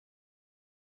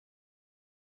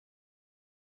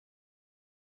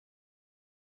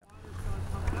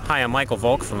Hi, I'm Michael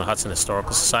Volk from the Hudson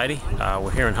Historical Society.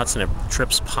 We're here in Hudson at Tripp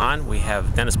Pond. We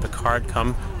have Dennis Picard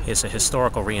come. He's a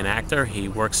historical reenactor. He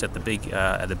works at the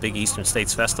big Eastern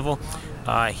States Festival.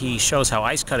 He shows how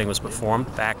ice cutting was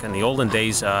performed back in the olden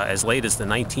days, as late as the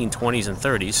 1920s and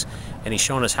 30s, and he's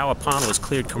shown us how a pond was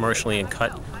cleared commercially and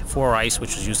cut for ice,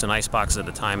 which was used in ice boxes at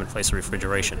the time in place of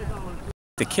refrigeration.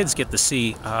 The kids get to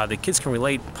see, the kids can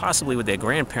relate possibly with their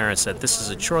grandparents that this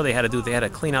is a chore they had to do. They had to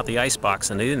clean out the ice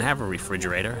box, and they didn't have a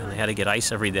refrigerator, and they had to get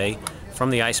ice every day from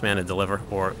the iceman to deliver,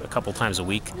 or a couple times a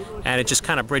week. And it just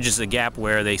kind of bridges the gap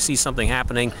where they see something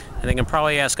happening, and they can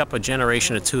probably ask up a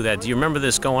generation or two that, do you remember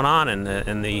this going on?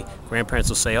 And the grandparents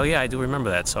will say, oh yeah, I do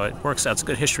remember that. So it works out. It's a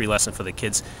good history lesson for the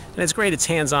kids. And it's great it's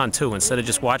hands-on too. Instead of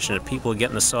just watching it, people are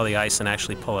getting to saw the ice and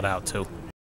actually pull it out too.